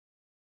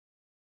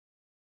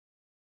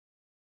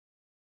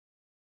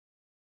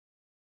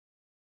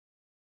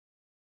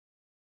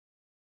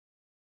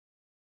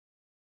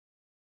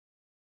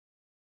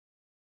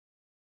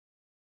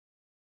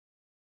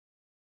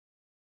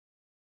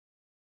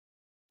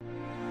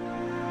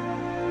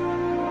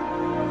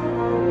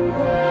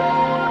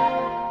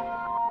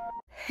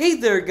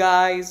there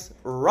guys,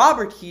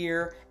 Robert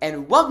here,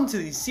 and welcome to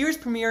the series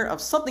premiere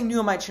of something new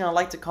on my channel I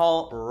like to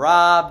call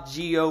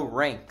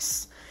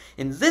RobGioRanks.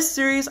 In this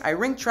series, I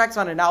rank tracks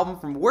on an album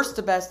from worst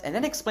to best and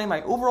then explain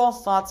my overall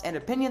thoughts and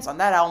opinions on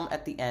that album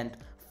at the end,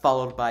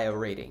 followed by a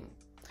rating.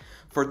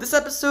 For this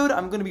episode,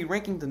 I'm going to be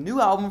ranking the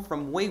new album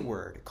from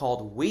Wayward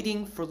called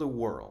Waiting for the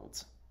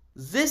World.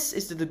 This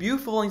is the debut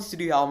full-length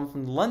studio album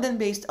from the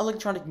London-based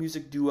electronic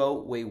music duo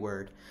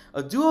Wayward,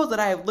 a duo that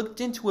I have looked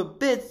into a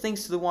bit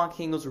thanks to the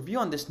Wonkango's review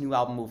on this new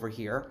album over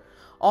here.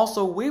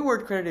 Also,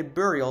 Wayward credited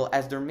Burial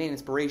as their main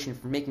inspiration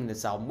for making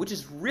this album, which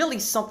is really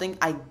something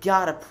I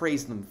gotta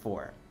praise them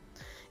for.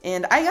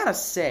 And I gotta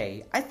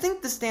say, I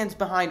think this stands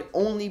behind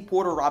only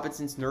Porter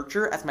Robinson's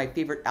Nurture as my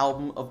favorite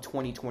album of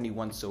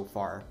 2021 so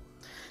far.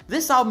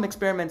 This album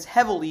experiments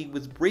heavily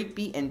with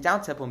breakbeat and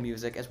downtempo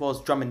music, as well as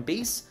drum and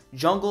bass,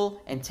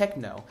 jungle, and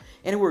techno,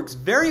 and it works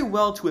very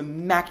well to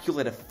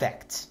immaculate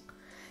effect.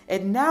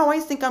 And now I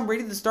think I'm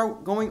ready to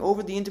start going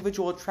over the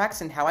individual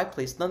tracks and how I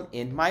place them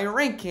in my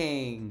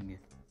ranking.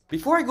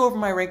 Before I go over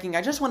my ranking,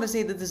 I just want to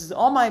say that this is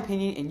all my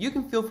opinion and you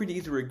can feel free to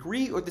either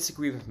agree or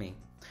disagree with me.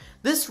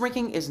 This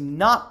ranking is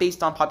not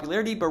based on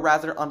popularity, but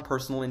rather on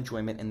personal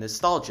enjoyment and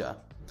nostalgia.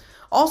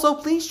 Also,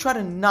 please try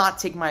to not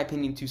take my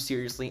opinion too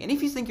seriously, and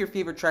if you think your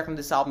favorite track from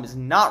this album is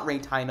not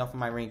ranked high enough in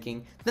my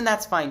ranking, then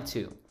that's fine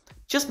too.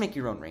 Just make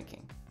your own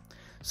ranking.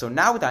 So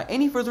now, without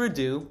any further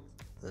ado,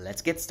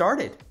 let's get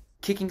started.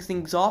 Kicking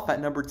things off at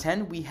number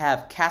 10, we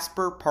have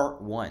Casper Part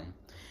 1.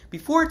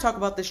 Before I talk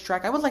about this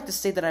track, I would like to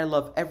say that I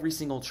love every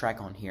single track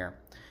on here.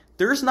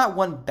 There is not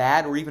one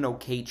bad or even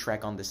okay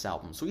track on this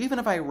album, so even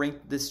if I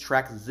rank this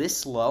track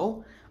this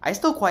low, I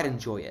still quite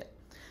enjoy it.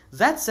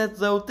 That said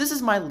though, this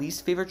is my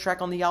least favorite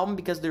track on the album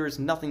because there is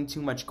nothing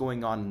too much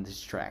going on in this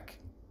track.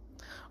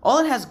 All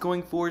it has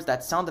going for is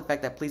that sound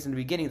effect that plays in the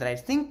beginning that I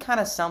think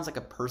kinda sounds like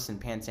a person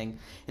panting,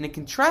 and it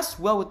contrasts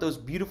well with those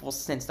beautiful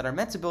synths that are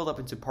meant to build up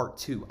into part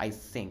 2, I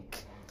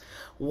think.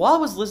 While I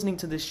was listening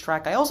to this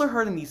track, I also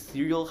heard an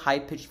ethereal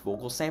high-pitched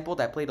vocal sample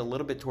that played a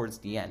little bit towards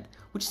the end,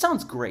 which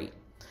sounds great.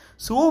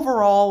 So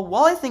overall,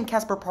 while I think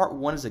Casper Part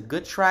 1 is a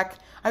good track,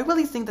 I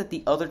really think that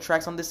the other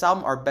tracks on this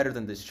album are better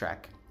than this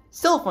track.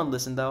 Still a fun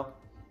listen though.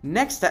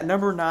 Next at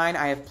number 9,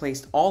 I have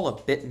placed All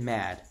a Bit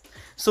Mad.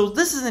 So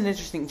this is an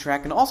interesting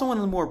track and also one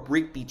of the more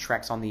breakbeat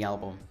tracks on the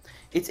album.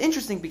 It's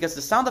interesting because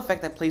the sound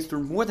effect that plays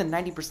through more than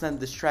 90% of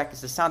this track is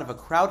the sound of a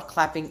crowd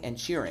clapping and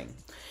cheering.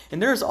 And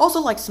there is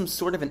also like some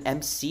sort of an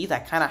MC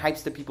that kinda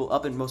hypes the people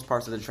up in most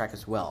parts of the track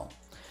as well.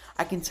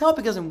 I can tell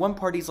because in one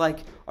part he's like,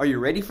 "Are you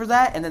ready for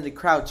that?" and then the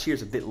crowd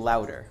cheers a bit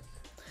louder.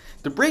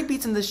 The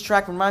breakbeats in this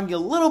track remind me a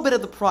little bit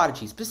of The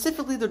Prodigy,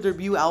 specifically their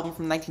debut album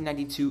from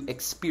 1992,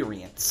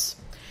 Experience.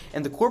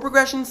 And the chord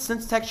progressions,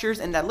 synth textures,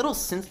 and that little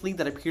synth lead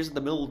that appears in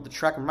the middle of the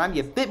track remind me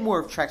a bit more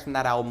of tracks from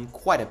that album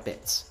quite a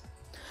bit.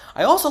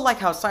 I also like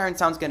how siren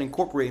sounds get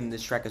incorporated in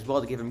this track as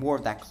well to give it more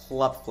of that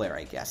club flair,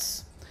 I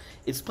guess.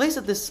 It's placed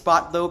at this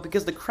spot though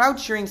because the crowd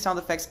cheering sound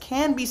effects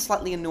can be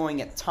slightly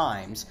annoying at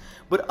times,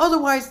 but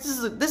otherwise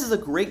this is a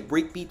great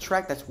breakbeat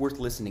track that's worth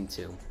listening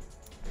to.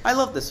 I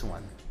love this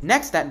one.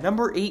 Next at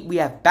number 8 we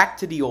have Back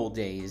to the Old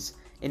Days,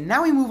 and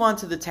now we move on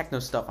to the techno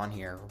stuff on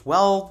here.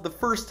 Well, the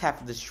first half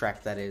of this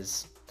track that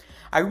is.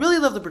 I really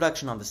love the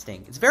production on this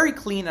thing. It's very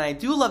clean and I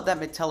do love that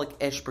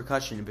metallic-ish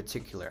percussion in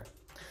particular.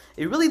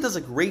 It really does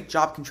a great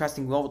job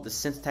contrasting well with the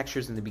synth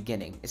textures in the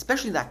beginning,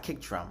 especially that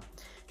kick drum.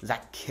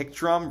 That kick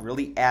drum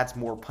really adds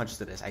more punch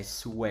to this, I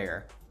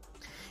swear.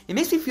 It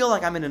makes me feel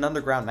like I'm in an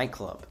underground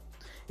nightclub.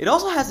 It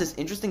also has this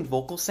interesting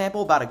vocal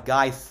sample about a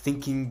guy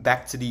thinking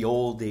back to the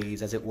old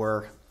days, as it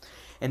were.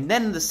 And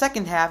then in the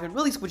second half, it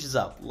really switches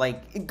up.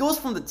 Like, it goes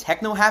from the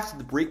techno half to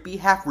the breakbeat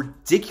half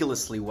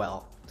ridiculously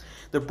well.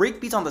 The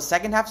breakbeats on the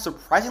second half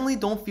surprisingly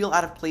don't feel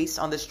out of place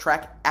on this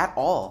track at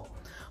all.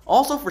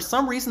 Also, for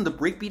some reason, the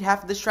breakbeat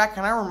half of this track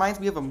kinda reminds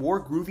me of a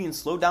more groovy and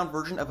slowed down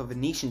version of a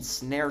Venetian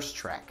Snares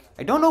track.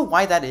 I don't know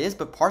why that is,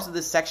 but parts of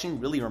this section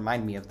really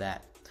remind me of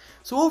that.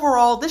 So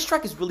overall, this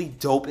track is really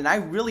dope, and I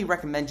really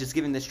recommend just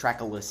giving this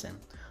track a listen.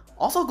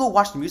 Also, go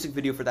watch the music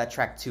video for that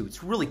track too,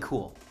 it's really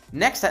cool.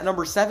 Next at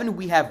number 7,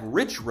 we have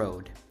Ridge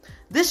Road.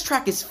 This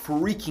track is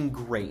freaking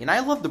great, and I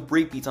love the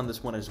breakbeats on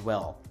this one as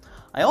well.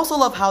 I also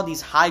love how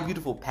these high,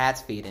 beautiful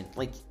pads fade in,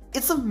 like,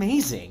 it's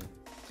amazing.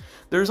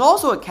 There's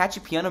also a catchy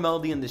piano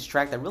melody in this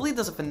track that really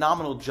does a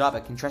phenomenal job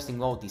at contrasting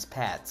well with these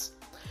pads.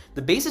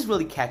 The bass is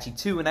really catchy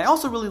too, and I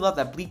also really love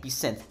that bleepy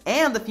synth,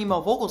 and the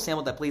female vocal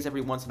sample that plays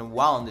every once in a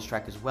while in this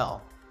track as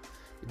well.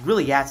 It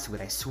really adds to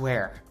it, I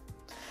swear.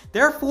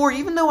 Therefore,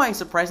 even though I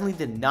surprisingly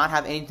did not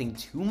have anything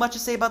too much to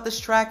say about this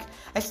track,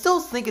 I still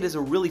think it is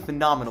a really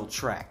phenomenal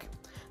track.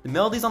 The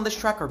melodies on this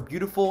track are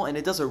beautiful, and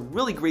it does a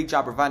really great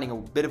job providing a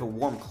bit of a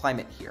warm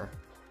climate here.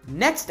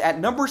 Next, at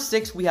number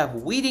 6, we have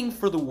Waiting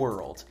for the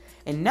World.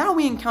 And now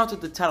we encounter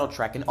the title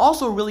track, and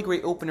also a really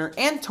great opener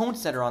and tone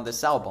setter on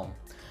this album.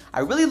 I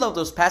really love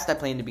those pads that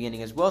play in the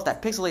beginning, as well as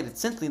that pixelated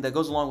synth lead that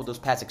goes along with those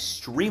pads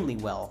extremely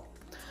well.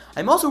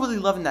 I'm also really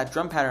loving that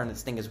drum pattern on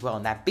this thing as well,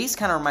 and that bass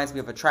kinda reminds me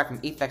of a track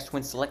from Aphex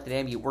Twin's Selected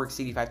Ambient Works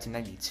 85 to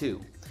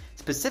 92,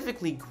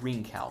 specifically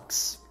Green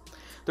Calcs.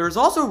 There is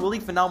also a really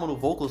phenomenal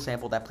vocal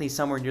sample that plays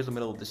somewhere near the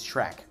middle of this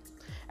track.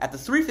 At the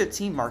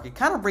 3:15 mark, it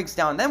kind of breaks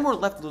down, and then we're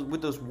left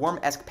with those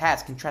warm-esque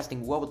pads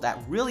contrasting well with that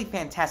really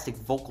fantastic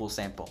vocal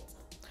sample.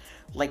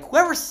 Like,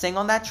 whoever sang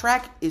on that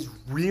track is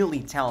really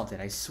talented,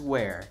 I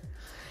swear.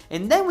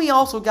 And then we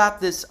also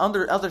got this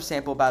other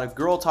sample about a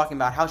girl talking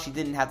about how she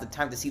didn't have the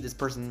time to see this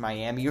person in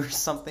Miami or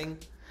something.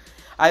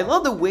 I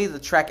love the way the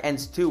track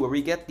ends too, where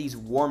we get these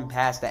warm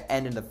pads that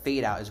end in a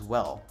fade out as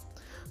well.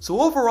 So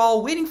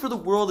overall, Waiting for the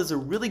World is a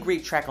really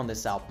great track on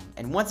this album,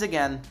 and once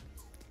again,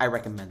 I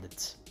recommend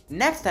it.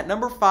 Next, at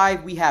number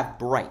 5, we have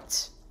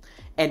Bright.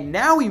 And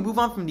now we move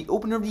on from the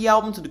opener of the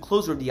album to the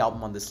closer of the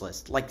album on this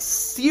list. Like,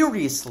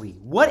 seriously,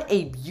 what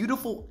a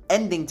beautiful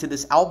ending to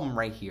this album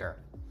right here.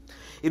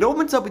 It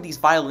opens up with these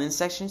violin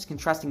sections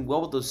contrasting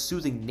well with those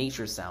soothing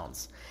nature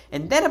sounds.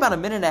 And then about a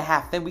minute and a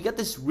half in, we get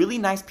this really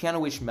nice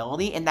piano-ish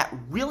melody and that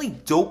really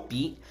dope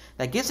beat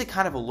that gives it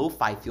kind of a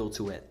lo-fi feel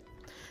to it.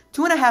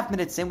 2.5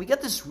 minutes in, we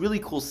get this really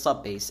cool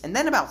sub bass, and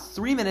then about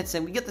 3 minutes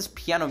in, we get this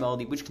piano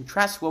melody which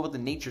contrasts well with the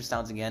nature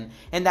sounds again,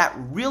 and that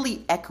really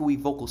echoey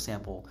vocal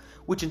sample,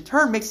 which in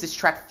turn makes this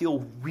track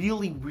feel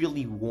really,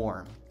 really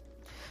warm.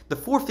 The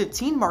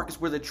 4:15 mark is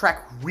where the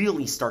track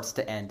really starts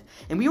to end,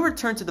 and we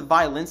return to the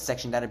violin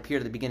section that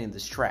appeared at the beginning of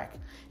this track,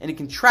 and it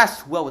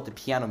contrasts well with the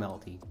piano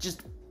melody.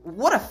 Just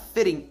what a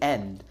fitting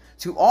end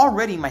to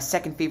already my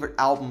second favorite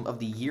album of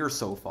the year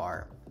so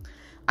far.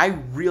 I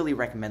really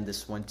recommend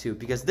this one too,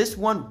 because this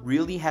one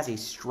really has a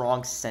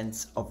strong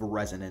sense of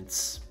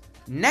resonance.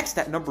 Next,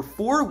 at number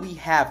 4, we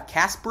have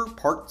Casper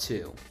Part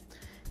 2.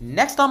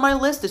 Next on my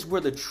list is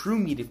where the true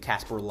meat of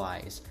Casper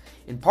lies.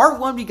 In Part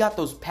 1, we got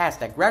those paths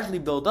that gradually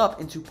build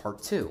up into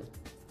Part 2.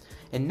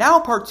 And now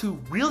Part 2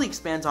 really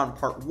expands on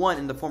Part 1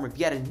 in the form of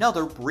yet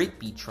another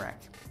breakbeat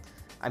track.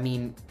 I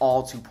mean,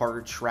 all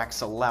two-part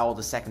tracks allow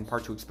the second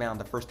part to expand on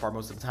the first part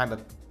most of the time,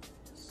 but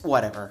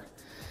whatever.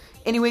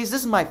 Anyways, this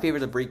is my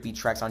favorite of the breakbeat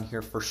tracks on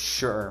here for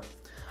sure.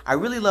 I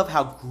really love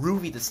how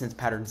groovy the synth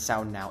patterns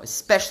sound now,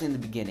 especially in the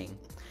beginning.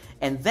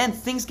 And then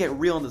things get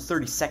real in the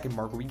 30-second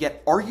mark, where we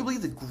get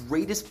arguably the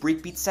greatest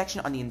breakbeat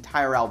section on the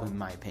entire album in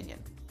my opinion.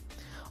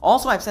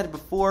 Also, I've said it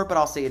before, but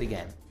I'll say it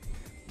again.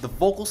 The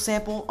vocal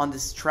sample on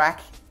this track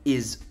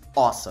is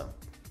awesome.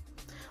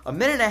 A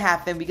minute and a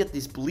half in, we get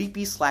this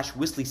bleepy /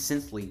 whistly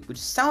synth lead, which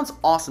sounds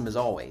awesome as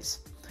always.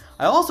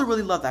 I also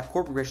really love that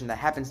chord progression that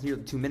happens near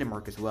the 2-minute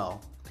mark as well.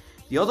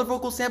 The other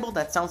vocal sample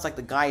that sounds like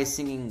the guy is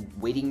singing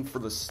Waiting for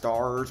the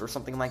Stars or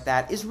something like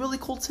that is really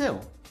cool too.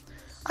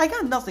 I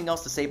got nothing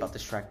else to say about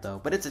this track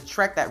though, but it's a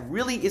track that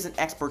really is an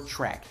expert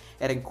track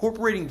at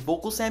incorporating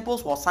vocal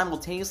samples while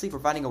simultaneously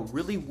providing a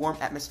really warm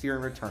atmosphere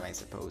in return, I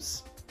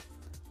suppose.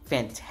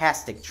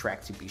 Fantastic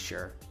track to be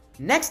sure.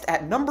 Next,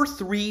 at number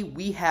 3,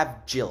 we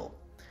have Jill.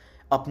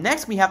 Up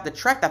next, we have the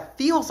track that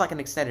feels like an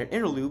extended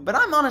interlude, but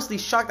I'm honestly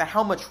shocked at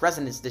how much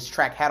resonance this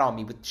track had on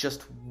me with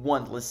just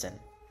one listen.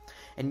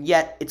 And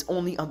yet, it's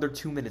only under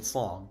 2 minutes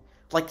long.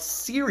 Like,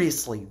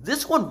 seriously,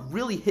 this one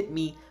really hit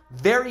me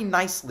very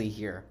nicely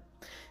here.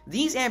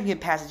 These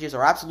ambient passages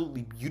are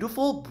absolutely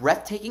beautiful,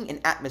 breathtaking,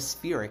 and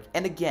atmospheric,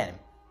 and again,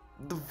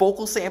 the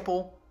vocal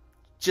sample,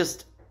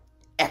 just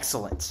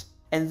excellent.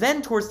 And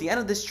then towards the end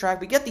of this track,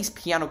 we get these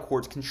piano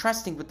chords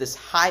contrasting with this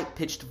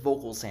high-pitched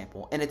vocal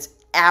sample, and it's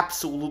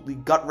absolutely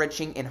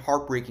gut-wrenching and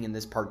heartbreaking in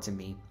this part to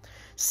me.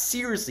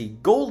 Seriously,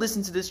 go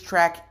listen to this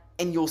track,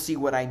 and you'll see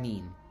what I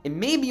mean. It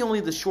may be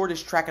only the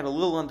shortest track at a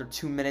little under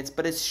 2 minutes,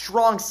 but its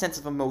strong sense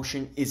of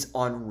emotion is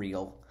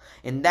unreal.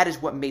 And that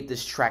is what made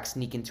this track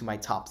sneak into my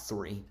top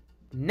 3.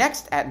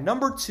 Next, at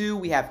number 2,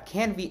 we have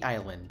Canvey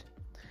Island.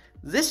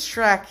 This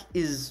track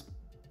is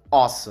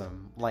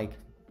awesome. Like,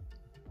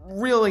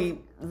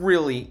 really,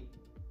 really,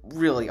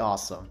 really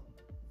awesome.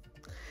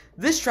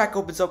 This track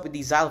opens up with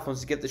these xylophones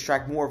to give this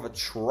track more of a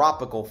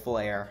tropical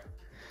flair.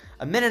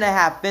 A minute and a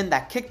half in,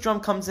 that kick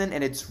drum comes in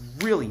and it's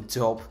really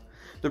dope.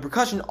 The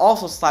percussion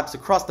also slaps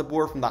across the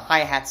board from the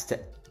hi-hats to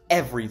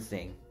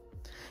everything.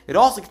 It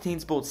also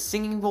contains both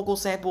singing vocal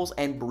samples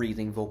and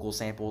breathing vocal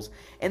samples,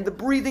 and the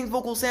breathing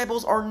vocal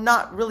samples are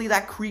not really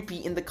that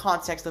creepy in the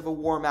context of a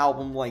warm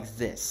album like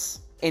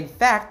this. In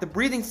fact, the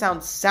breathing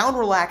sounds sound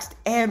relaxed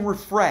and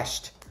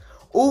refreshed.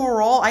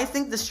 Overall, I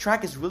think this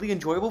track is really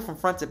enjoyable from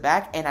front to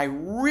back, and I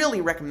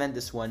really recommend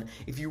this one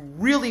if you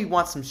really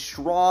want some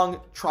strong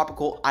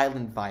tropical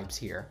island vibes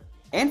here.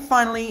 And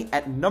finally,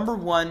 at number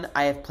 1,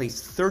 I have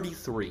placed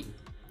 33.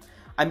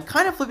 I'm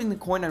kind of flipping the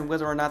coin on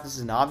whether or not this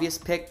is an obvious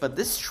pick, but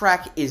this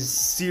track is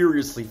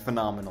seriously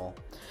phenomenal.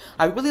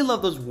 I really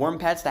love those warm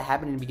pads that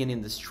happen in the beginning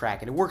of this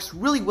track, and it works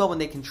really well when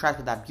they contrast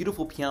with that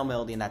beautiful piano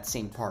melody in that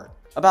same part.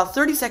 About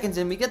 30 seconds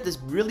in, we get this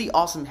really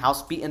awesome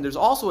house beat, and there's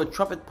also a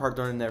trumpet part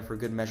thrown in there for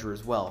good measure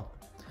as well.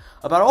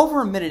 About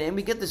over a minute in,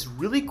 we get this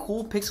really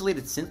cool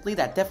pixelated synth lead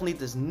that definitely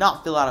does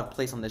not feel out of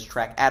place on this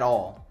track at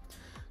all.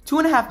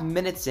 2.5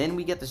 minutes in,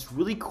 we get this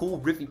really cool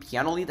riffy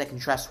piano lead that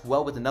contrasts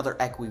well with another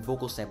echoey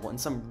vocal sample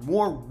and some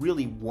more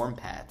really warm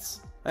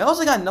pads. I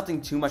also got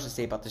nothing too much to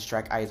say about this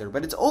track either,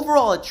 but it's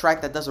overall a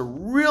track that does a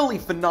really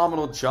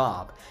phenomenal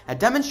job at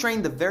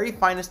demonstrating the very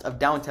finest of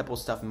down-tempo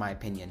stuff in my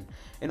opinion,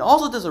 and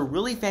also does a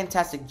really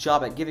fantastic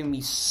job at giving me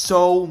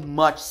so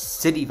much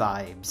city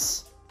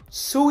vibes.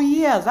 So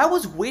yeah, that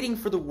was Waiting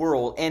for the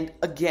World, and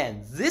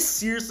again, this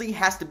seriously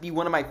has to be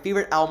one of my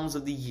favorite albums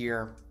of the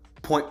year,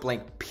 point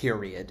blank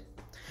period.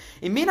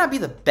 It may not be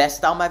the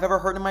best album I've ever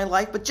heard in my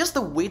life, but just the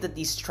way that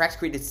these tracks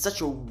created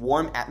such a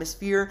warm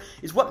atmosphere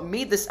is what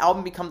made this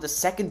album become the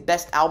second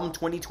best album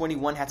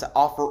 2021 had to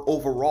offer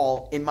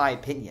overall, in my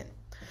opinion.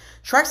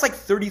 Tracks like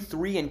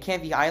 33 and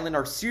Canvey Island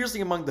are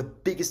seriously among the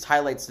biggest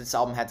highlights this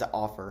album had to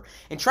offer,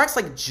 and tracks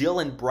like Jill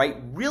and Bright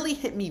really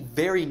hit me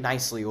very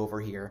nicely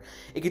over here.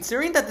 And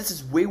considering that this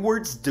is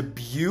Wayward's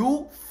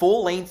debut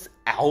full-length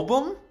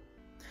album,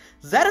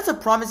 that is a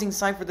promising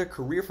sign for their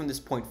career from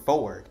this point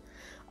forward.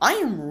 I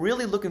am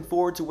really looking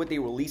forward to what they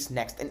release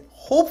next, and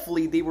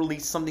hopefully they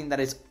release something that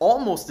is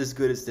almost as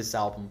good as this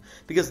album,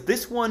 because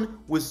this one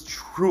was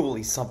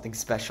truly something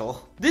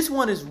special. This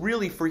one is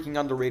really freaking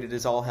underrated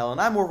as all hell, and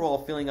I'm overall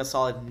feeling a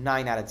solid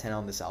 9 out of 10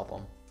 on this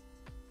album.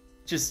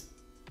 Just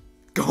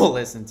go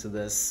listen to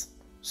this.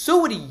 So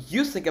what do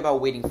you think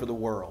about Waiting for the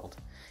World?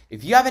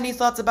 If you have any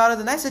thoughts about it,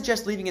 then I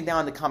suggest leaving it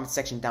down in the comment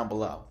section down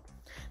below.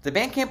 The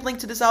Bandcamp link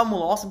to this album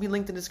will also be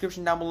linked in the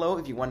description down below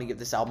if you want to give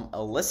this album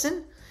a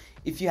listen.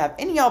 If you have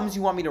any albums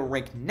you want me to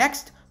rank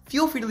next,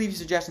 feel free to leave your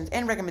suggestions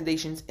and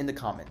recommendations in the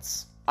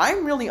comments.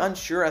 I'm really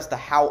unsure as to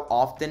how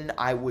often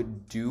I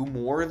would do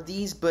more of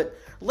these, but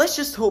let's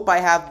just hope I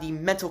have the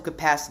mental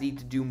capacity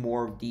to do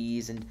more of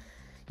these, and,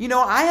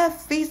 I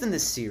have faith in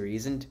this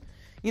series, and,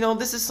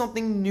 this is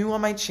something new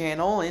on my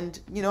channel, and,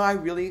 I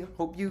really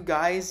hope you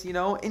guys,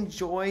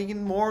 enjoy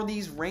more of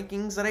these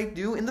rankings that I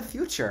do in the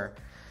future.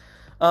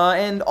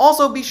 And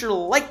also be sure to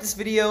like this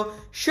video,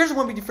 share this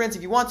one with your friends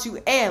if you want to,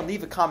 and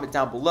leave a comment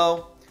down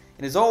below.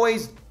 And as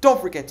always,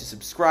 don't forget to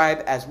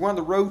subscribe as we're on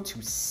the road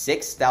to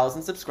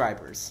 6,000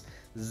 subscribers.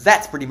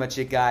 That's pretty much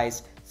it,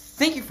 guys.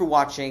 Thank you for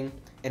watching,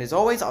 and as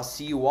always, I'll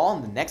see you all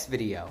in the next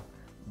video.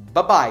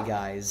 Bye-bye,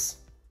 guys.